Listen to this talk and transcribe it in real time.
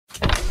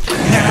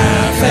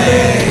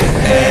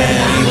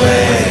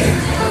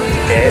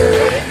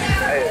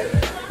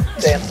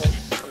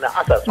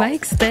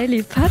Mike's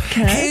Daily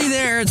Podcast. Hey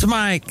there, it's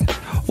Mike.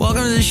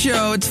 Welcome to the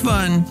show. It's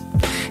fun.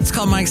 It's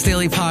called Mike's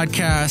Daily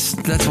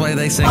Podcast. That's why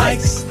they sing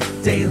Mike's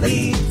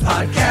Daily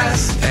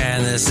Podcast.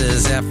 And this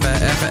is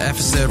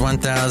episode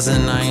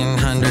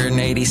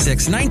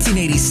 1986.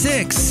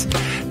 1986.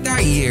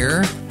 That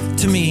year,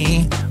 to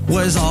me,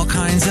 was all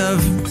kinds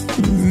of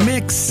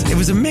mix. It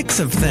was a mix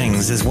of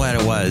things is what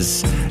it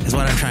was, is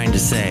what I'm trying to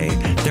say.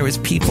 There was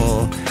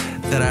people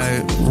that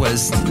I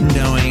was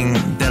knowing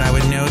that I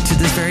would know to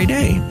this very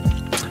day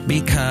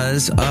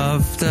because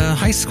of the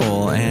high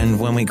school and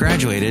when we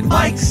graduated.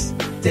 Mike's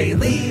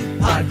Daily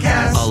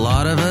Podcast. A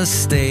lot of us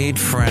stayed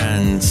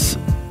friends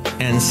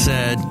and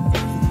said,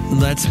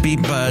 let's be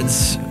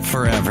buds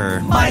forever.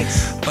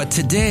 Mike's But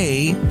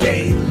today,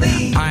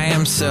 Daily I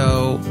am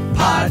so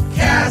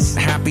Podcast.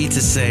 happy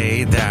to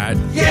say that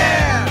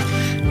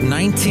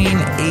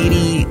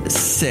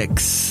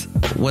 1986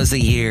 was a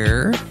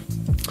year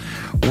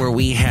where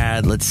we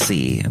had, let's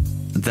see,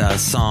 the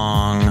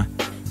song.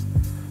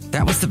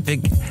 That was the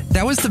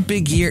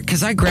big year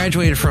because I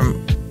graduated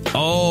from.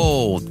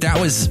 Oh, that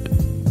was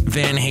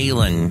Van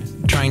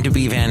Halen trying to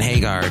be Van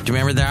Hagar. Do you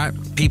remember that?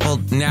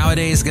 People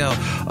nowadays go,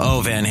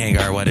 "Oh, Van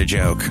Hagar, what a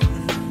joke."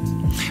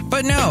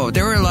 But no,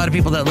 there were a lot of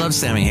people that loved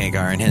Sammy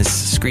Hagar and his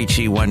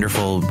screechy,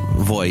 wonderful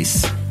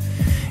voice,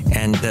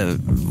 and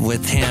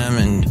with him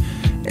and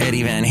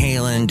Eddie Van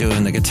Halen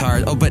doing the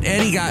guitar. Oh, but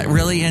Eddie got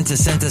really into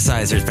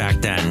synthesizers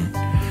back then.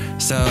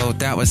 So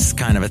that was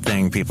kind of a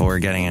thing people were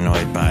getting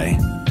annoyed by.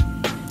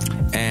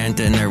 And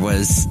then there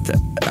was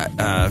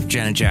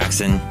Janet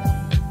Jackson.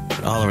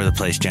 All over the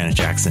place, Janet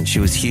Jackson. She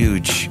was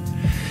huge.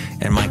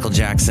 And Michael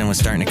Jackson was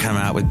starting to come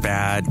out with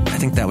Bad. I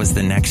think that was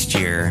the next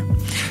year.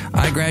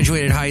 I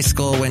graduated high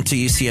school, went to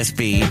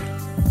UCSB,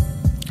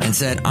 and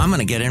said, I'm going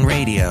to get in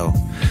radio.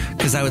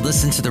 Because I would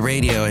listen to the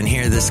radio and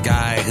hear this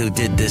guy who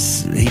did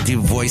this. He'd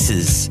do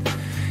voices.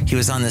 He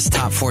was on this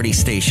top 40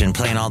 station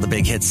playing all the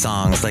big hit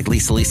songs like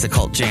Lisa Lisa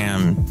Cult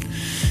Jam.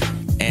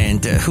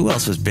 And who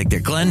else was big there?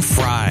 Glenn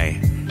Frey.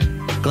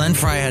 Glenn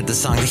Frey had the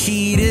song The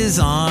Heat Is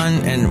On,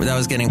 and that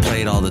was getting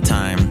played all the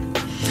time.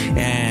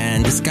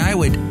 And this guy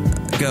would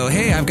go,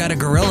 hey, I've got a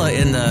gorilla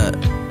in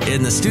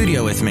the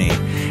studio with me.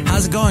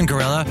 How's it going,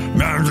 gorilla?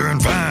 I'm doing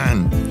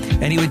fine.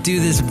 And he would do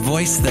this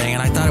voice thing,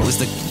 and I thought it was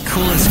the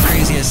coolest,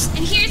 craziest.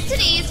 And here's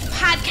today's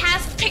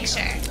podcast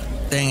picture.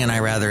 Thing, and I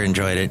rather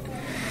enjoyed it.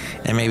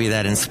 And maybe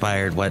that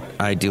inspired what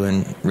I do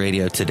in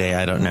radio today.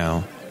 I don't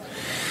know.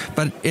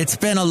 But it's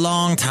been a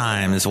long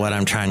time is what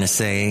I'm trying to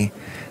say.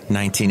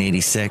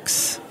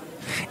 1986.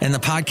 And the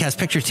podcast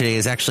picture today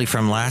is actually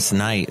from last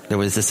night. There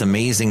was this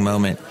amazing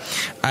moment.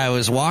 I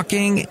was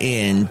walking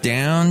in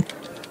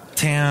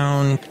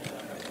downtown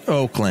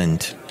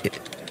Oakland.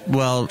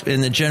 Well,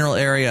 in the general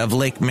area of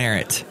Lake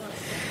Merritt.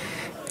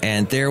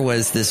 And there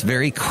was this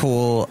very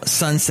cool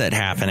sunset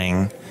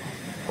happening.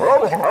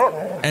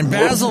 And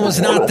Basil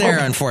was not there,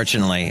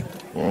 unfortunately.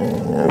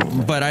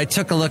 But I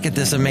took a look at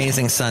this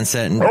amazing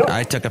sunset, and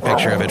I took a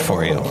picture of it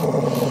for you.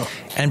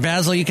 And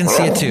Basil, you can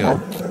see it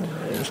too.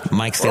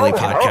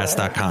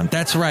 MikesDailyPodcast.com.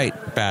 That's right,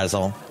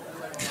 Basil.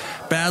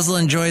 Basil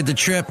enjoyed the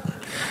trip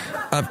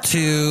up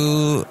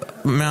to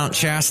Mount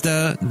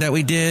Shasta that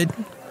we did.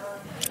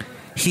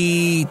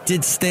 He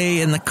did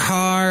stay in the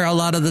car a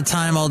lot of the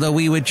time, although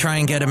we would try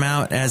and get him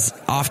out as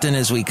often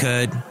as we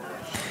could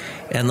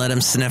and let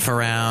him sniff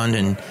around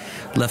and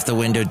left the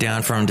window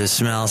down for him to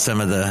smell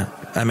some of the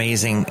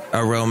amazing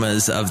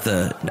aromas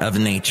of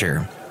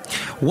nature.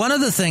 One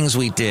of the things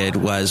we did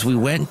was we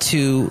went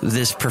to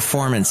this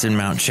performance in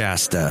Mount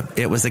Shasta.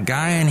 It was a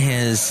guy and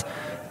his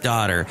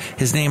daughter.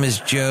 His name is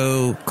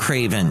Joe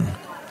Craven.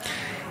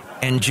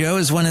 And Joe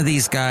is one of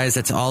these guys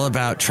that's all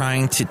about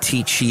trying to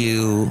teach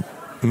you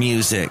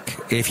music.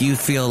 If you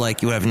feel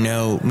like you have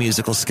no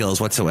musical skills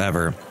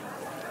whatsoever,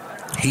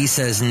 he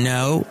says,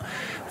 no,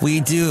 we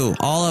do.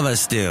 All of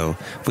us do.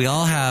 We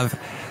all have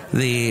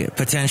the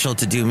potential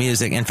to do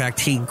music. In fact,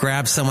 he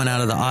grabbed someone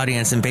out of the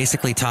audience and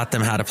basically taught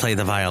them how to play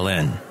the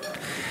violin.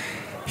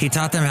 He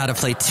taught them how to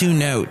play two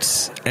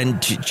notes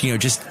and,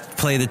 just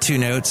play the two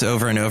notes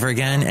over and over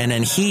again. And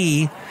then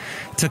he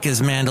took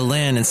his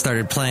mandolin and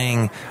started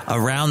playing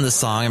around the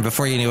song. And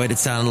before you knew it, it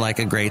sounded like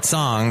a great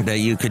song that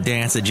you could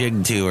dance a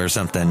jig to or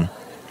something.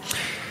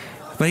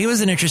 But he was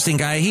an interesting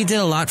guy. He did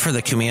a lot for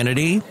the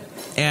community.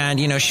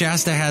 And,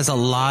 Shasta has a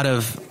lot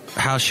of,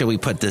 how shall we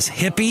put this,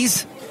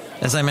 hippies.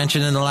 As I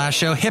mentioned in the last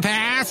show,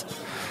 hip-ass,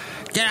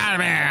 get out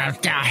of here,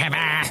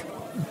 hip-ass.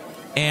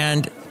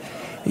 And,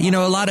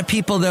 a lot of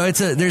people, though,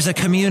 there's a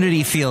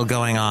community feel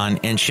going on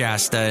in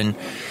Shasta. And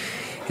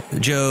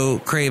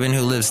Joe Craven,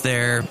 who lives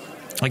there,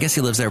 I guess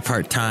he lives there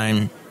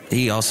part-time.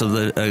 He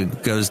also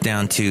goes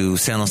down to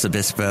San Luis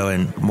Obispo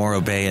and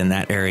Morro Bay in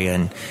that area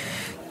and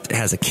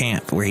has a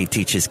camp where he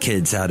teaches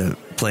kids how to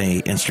play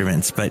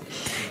instruments. But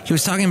he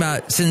was talking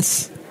about,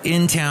 since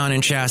in town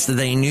in Shasta,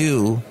 they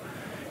knew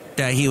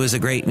that he was a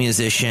great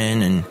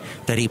musician and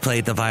that he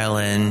played the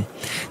violin.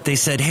 They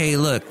said, hey,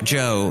 look,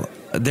 Joe,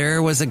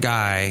 there was a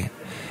guy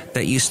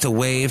that used to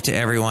wave to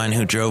everyone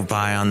who drove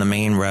by on the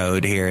main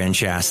road here in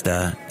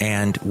Shasta.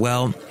 And,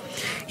 well,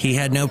 he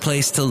had no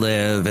place to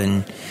live,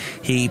 and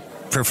he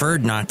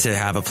preferred not to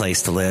have a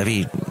place to live.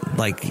 He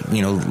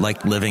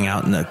liked living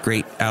out in the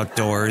great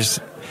outdoors,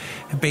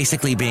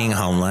 basically being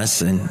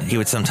homeless, and he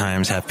would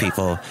sometimes have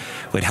people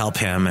would help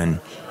him and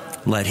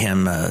let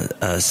him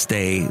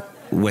stay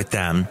with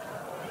them.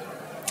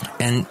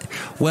 And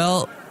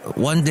well,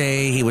 one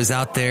day he was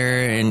out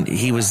there, and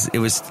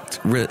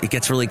it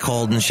gets really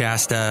cold in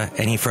Shasta,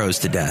 and he froze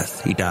to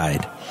death. He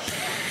died.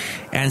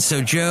 And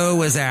so Joe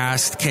was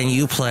asked, can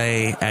you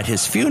play at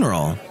his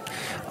funeral?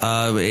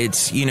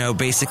 It's,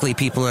 basically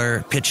people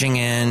are pitching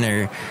in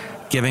or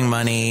giving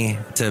money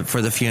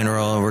for the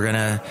funeral. We're going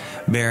to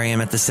bury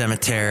him at the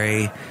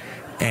cemetery,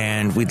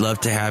 and we'd love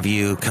to have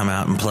you come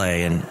out and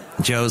play. And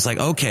Joe's like,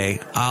 okay,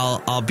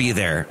 I'll be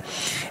there.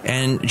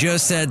 And Joe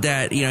said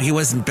that, he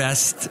wasn't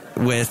best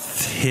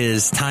with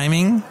his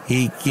timing.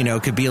 He,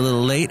 could be a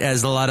little late,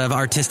 as a lot of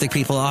artistic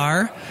people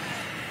are.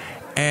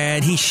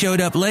 And he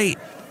showed up late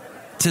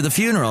to the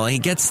funeral. He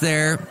gets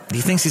there.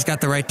 He thinks he's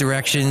got the right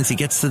directions. He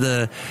gets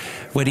to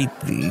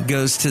he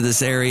goes to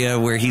this area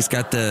where he's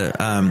got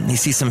he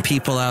sees some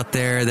people out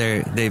there.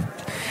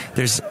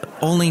 There's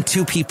only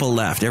 2 people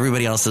left.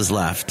 Everybody else is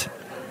left.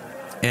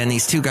 And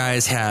these 2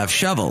 guys have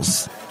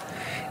shovels.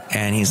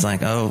 And he's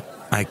like, oh,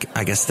 I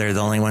guess they're the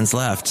only ones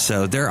left.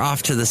 So they're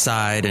off to the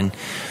side. And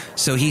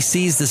so he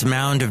sees this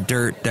mound of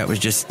dirt that was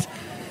just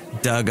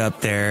dug up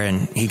there.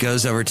 And he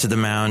goes over to the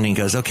mound and he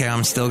goes, okay,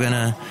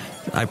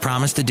 I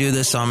promised to do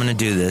this, so I'm going to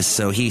do this.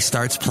 So he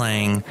starts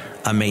playing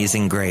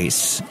Amazing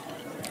Grace.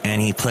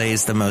 And he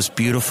plays the most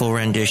beautiful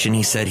rendition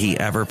he said he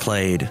ever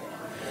played.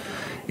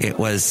 It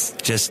was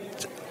just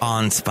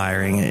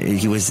awe-inspiring.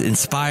 He was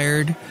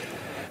inspired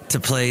to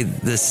play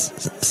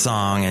this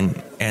song,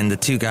 and the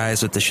 2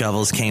 guys with the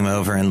shovels came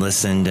over and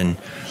listened. And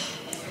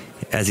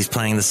as he's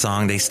playing the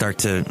song, they start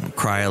to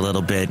cry a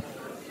little bit.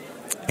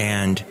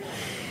 And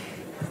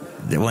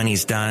when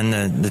he's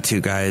done, the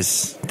 2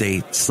 guys,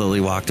 they slowly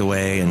walked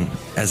away. And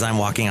as I'm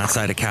walking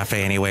outside a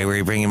cafe anyway,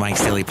 we're bringing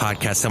Mike's Daily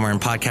Podcast somewhere in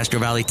Podcastro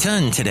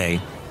Valentino today.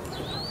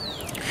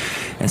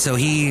 And so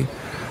he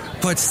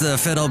puts the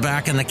fiddle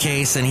back in the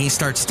case, and he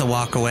starts to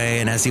walk away.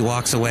 And as he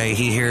walks away,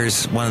 he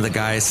hears one of the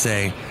guys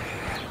say,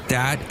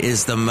 that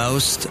is the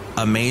most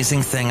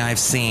amazing thing I've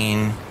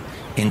seen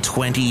in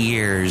 20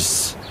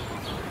 years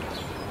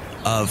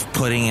of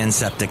putting in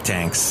septic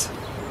tanks.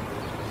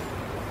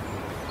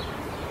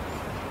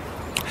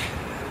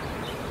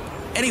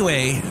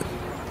 Anyway,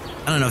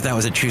 I don't know if that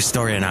was a true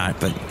story or not,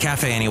 but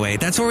Cafe Anyway.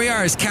 That's where we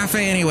are, is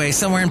Cafe Anyway,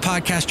 somewhere in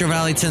Podcastro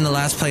Valentino, the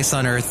last place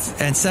on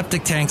earth. And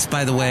septic tanks,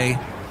 by the way,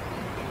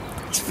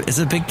 is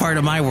a big part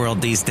of my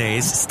world these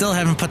days. Still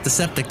haven't put the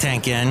septic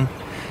tank in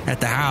at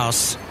the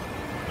house.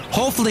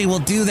 Hopefully we'll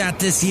do that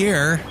this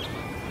year.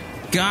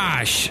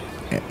 Gosh,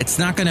 it's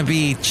not going to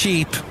be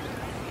cheap.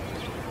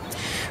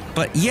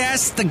 But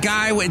yes, the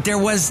guy,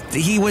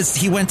 he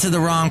went to the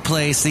wrong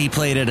place. He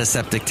played at a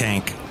septic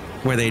tank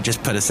where they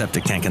just put a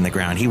septic tank in the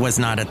ground. He was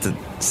not at the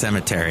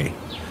cemetery.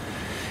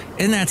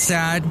 Isn't that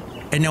sad?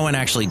 And no one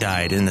actually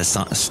died in this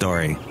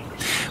story.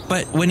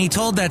 But when he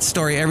told that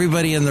story,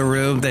 everybody in the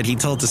room that he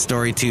told the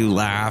story to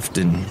laughed.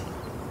 And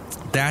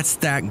that's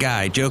that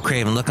guy, Joe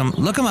Craven. Look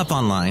him up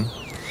online.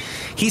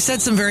 He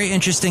said some very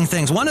interesting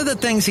things. One of the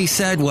things he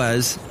said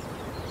was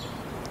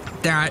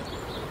that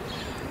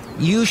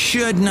you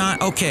should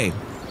not... Okay.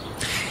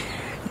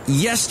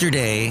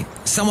 Yesterday,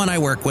 someone I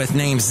work with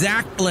named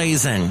Zach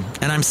Blazin,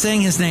 and I'm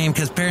saying his name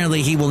because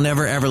apparently he will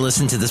never ever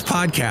listen to this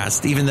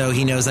podcast, even though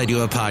he knows I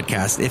do a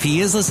podcast. If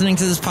he is listening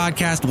to this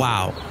podcast,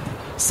 wow,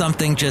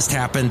 something just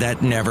happened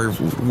that never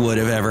would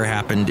have ever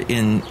happened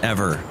in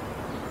ever.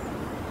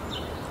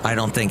 I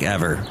don't think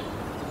ever.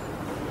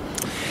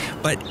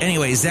 But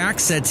anyway, Zach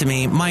said to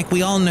me, Mike,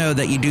 we all know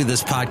that you do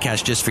this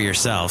podcast just for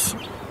yourself.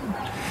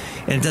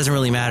 And it doesn't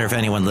really matter if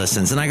anyone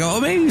listens. And I go,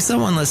 oh, maybe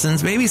someone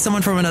listens. Maybe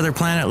someone from another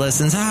planet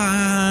listens.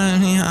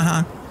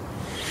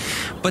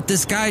 But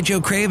this guy,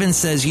 Joe Craven,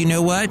 says, you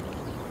know what?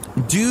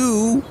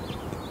 Do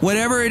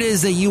whatever it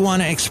is that you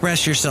want to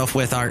express yourself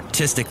with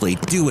artistically.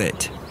 Do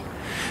it.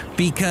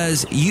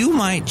 Because you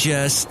might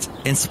just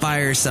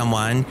inspire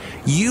someone.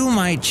 You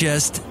might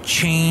just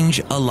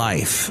change a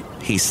life,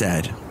 he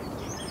said.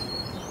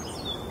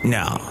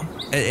 No.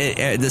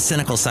 The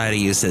cynical side of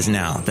you says,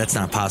 no, that's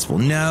not possible.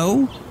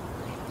 No.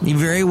 You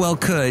very well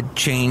could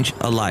change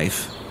a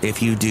life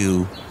if you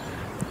do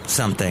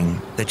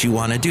something that you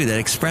want to do that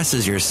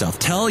expresses yourself.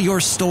 Tell your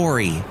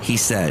story, he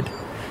said.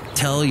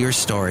 Tell your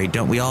story.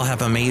 Don't we all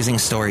have amazing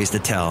stories to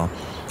tell?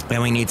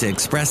 And we need to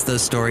express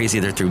those stories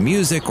either through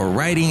music or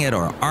writing it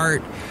or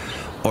art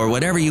or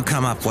whatever you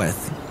come up with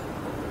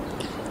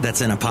that's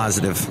in a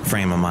positive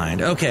frame of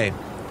mind. Okay.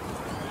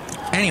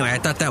 Anyway, I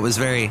thought that was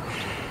very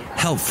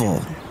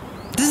helpful.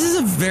 This is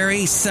a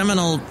very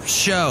seminal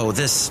show,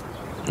 this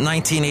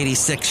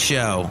 1986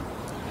 show,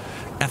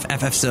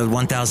 episode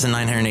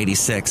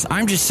 1986.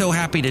 I'm just so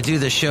happy to do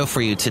this show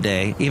for you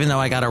today, even though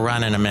I got to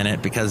run in a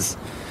minute because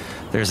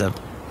there's a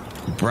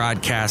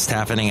broadcast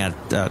happening at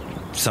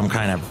some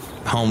kind of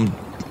home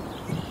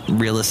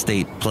real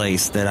estate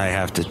place that I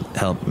have to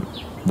help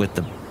with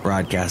the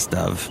broadcast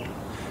of,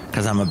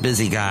 because I'm a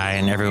busy guy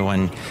and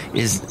everyone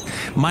is...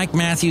 Mike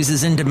Matthews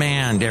is in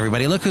demand,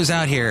 everybody. Look who's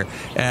out here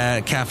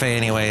at Cafe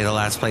Anyway, the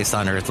last place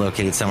on earth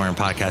located somewhere in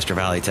Podcaster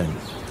Valleyton.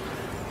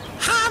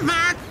 Hi,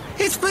 Mark.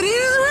 It's Benito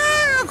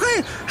real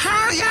quick.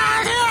 How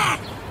y'all doing?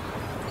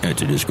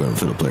 Answer this grown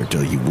fiddle player,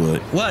 tell you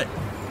what. What?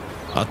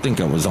 I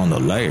think I was on the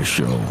last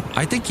show.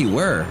 I think you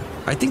were.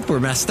 I think we're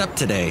messed up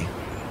today.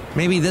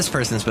 Maybe this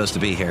person's supposed to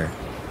be here.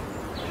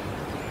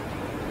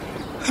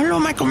 Hello,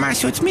 Michael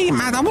Marshall. It's me,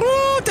 Madame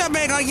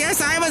Rootabega.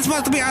 Yes, I was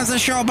supposed to be on the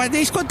show, but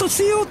it's good to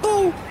see you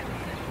too.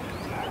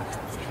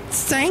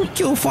 Thank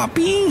you for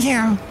being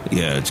here.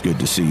 Yeah, it's good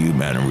to see you,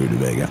 Madame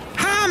Rootabega.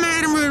 Hi,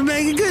 Madame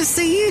Rootabega. Good to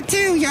see you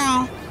too,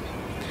 y'all.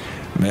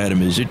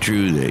 Madam, is it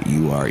true that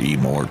you are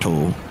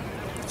immortal?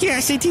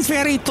 Yes, it is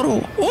very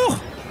true.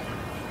 Oh.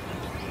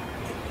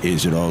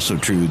 Is it also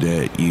true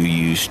that you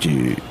used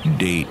to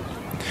date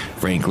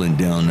Franklin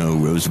Delano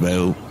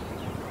Roosevelt?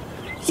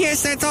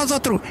 Yes, that's also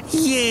true.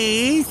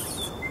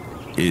 Yes.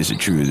 Is it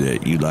true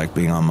that you like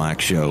being on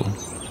Mike's show?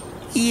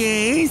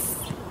 Yes.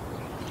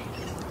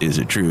 Is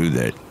it true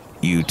that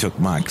you took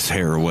Mike's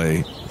hair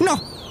away? No.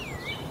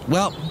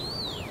 Well,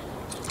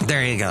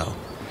 there you go.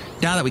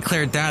 Now that we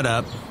cleared that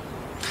up.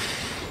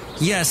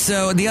 Yes,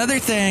 so the other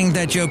thing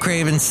that Joe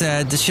Craven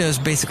said, the show's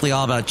basically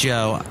all about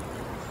Joe.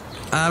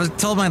 I was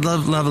told my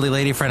lovely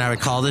lady friend I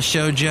would call this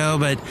show Joe,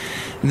 but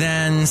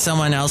then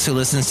someone else who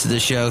listens to the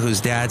show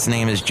whose dad's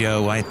name is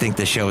Joe, I think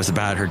the show is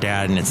about her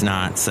dad and it's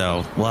not,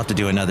 so we'll have to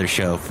do another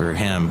show for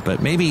him.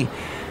 But maybe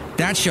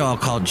that show I'll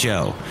call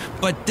Joe.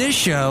 But this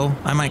show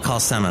I might call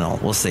Seminal.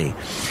 We'll see.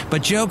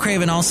 But Joe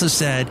Craven also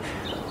said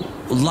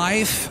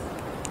life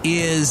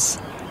is...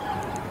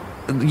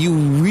 You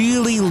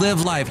really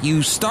live life.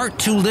 You start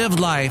to live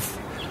life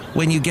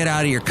when you get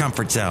out of your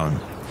comfort zone.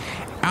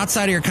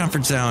 Outside of your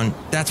comfort zone,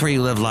 that's where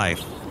you live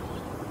life.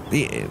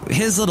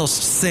 His little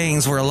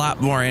sayings were a lot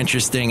more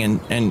interesting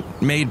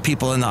and made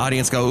people in the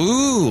audience go,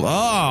 ooh,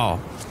 oh.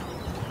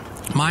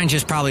 Mine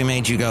just probably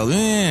made you go,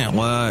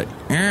 what?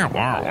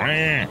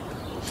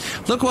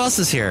 Look who else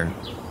is here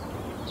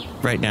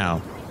right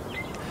now.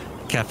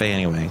 Cafe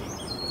Anyway.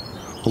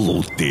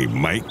 Hello there,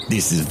 Mike.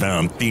 This is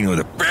Valentino,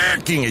 the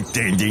parking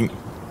attendant.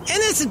 And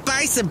this is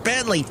Bison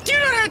Bentley.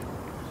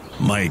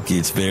 Mike,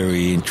 it's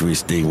very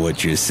interesting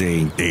what you're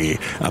saying there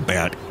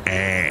about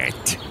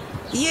art.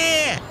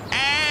 Yeah,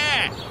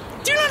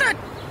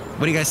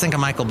 What do you guys think of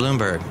Michael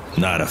Bloomberg?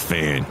 Not a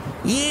fan.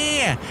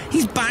 Yeah,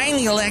 he's buying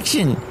the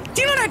election.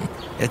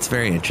 It's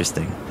very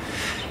interesting.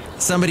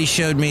 Somebody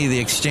showed me the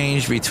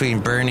exchange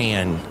between Bernie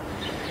and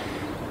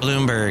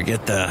Bloomberg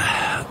at the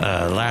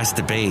last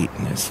debate.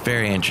 It's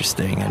very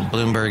interesting. And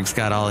Bloomberg's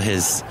got all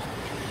his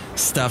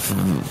stuff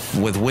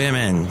with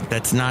women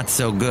that's not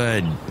so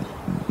good.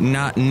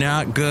 Not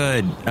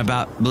good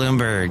about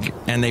Bloomberg.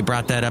 And they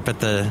brought that up at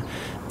the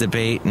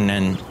debate, and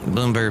then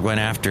Bloomberg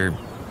went after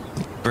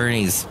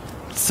Bernie's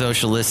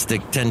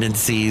socialistic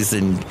tendencies,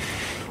 and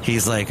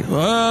he's like,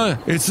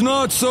 it's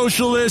not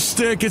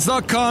socialistic, it's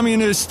not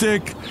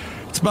communistic,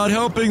 it's about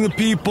helping the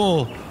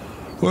people.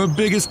 We're the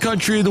biggest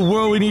country in the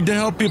world, we need to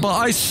help people.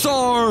 I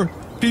saw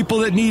people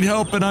that need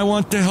help and I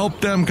want to help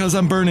them because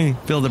I'm Bernie.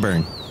 Feel the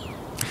burn.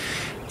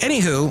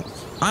 Anywho,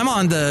 I'm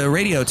on the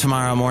radio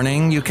tomorrow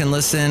morning. You can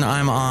listen.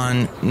 I'm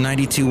on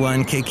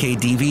 92.1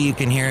 KKDV. You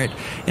can hear it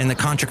in the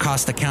Contra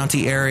Costa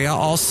County area.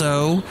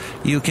 Also,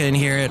 you can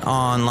hear it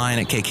online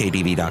at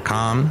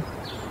kkdv.com.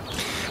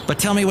 But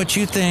tell me what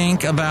you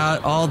think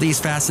about all these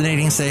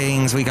fascinating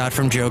sayings we got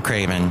from Joe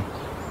Craven.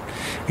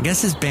 I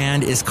guess his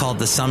band is called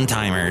the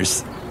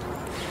Sometimers.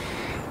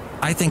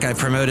 I think I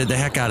promoted the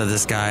heck out of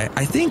this guy.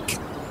 I think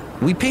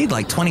we paid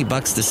like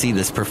 $20 to see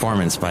this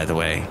performance, by the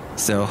way.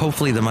 So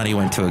hopefully the money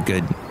went to a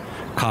good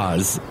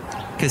cause,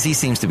 because he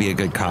seems to be a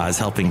good cause,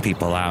 helping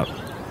people out.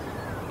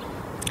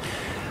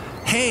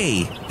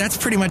 Hey, that's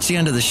pretty much the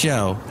end of the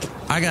show.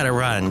 I gotta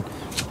run.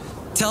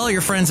 Tell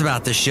your friends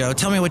about this show.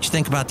 Tell me what you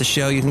think about the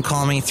show. You can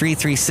call me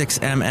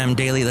 336MM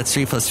Daily. That's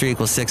 3 + 3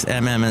 = 6.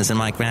 MM as in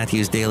Mike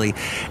Matthews Daily.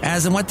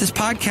 As in what this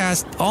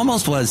podcast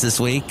almost was this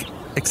week,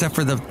 except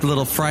for the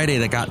little Friday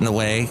that got in the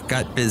way.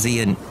 Got busy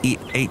and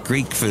ate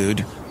Greek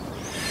food.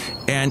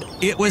 And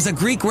it was a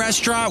Greek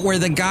restaurant where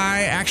the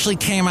guy actually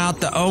came out,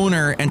 the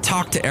owner, and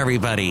talked to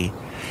everybody.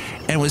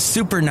 And was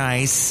super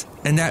nice.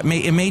 And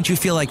it made you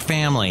feel like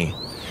family.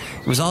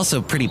 It was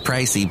also pretty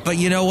pricey. But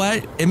you know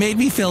what? It made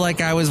me feel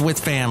like I was with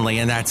family,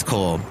 and that's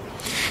cool.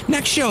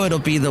 Next show, it'll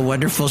be the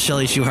wonderful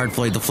Chely Shoehart,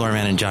 Floyd the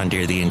Floorman, and John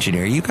Deere the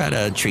engineer. You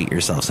gotta treat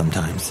yourself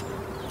sometimes.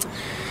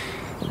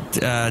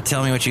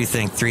 Tell me what you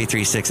think.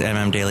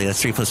 336MM Daily. That's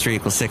 3 + 3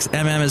 = 6.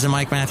 MM is in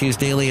Mike Matthews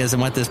Daily, as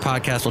in what this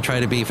podcast will try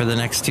to be for the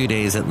next 2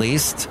 days at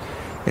least.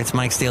 It's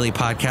Mike's Daily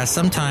Podcast.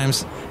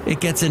 Sometimes it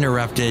gets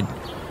interrupted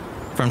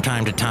from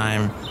time to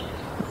time,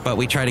 but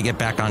we try to get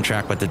back on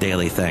track with the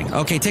daily thing.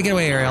 Okay, take it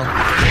away, Ariel.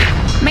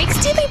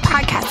 Mike's Daily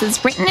Podcast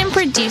is written and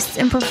produced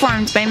and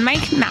performed by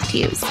Mike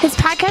Matthews. His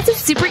podcast is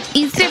super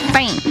easy to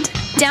find.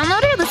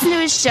 Download or listen to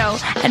his show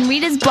and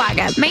read his blog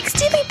at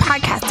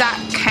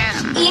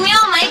MikesDailyPodcast.com.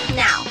 Email Mike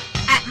now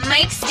at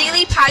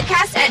MikesDailyPodcast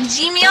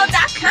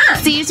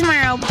MikesDailyPodcast@gmail.com. See you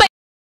tomorrow. Bye.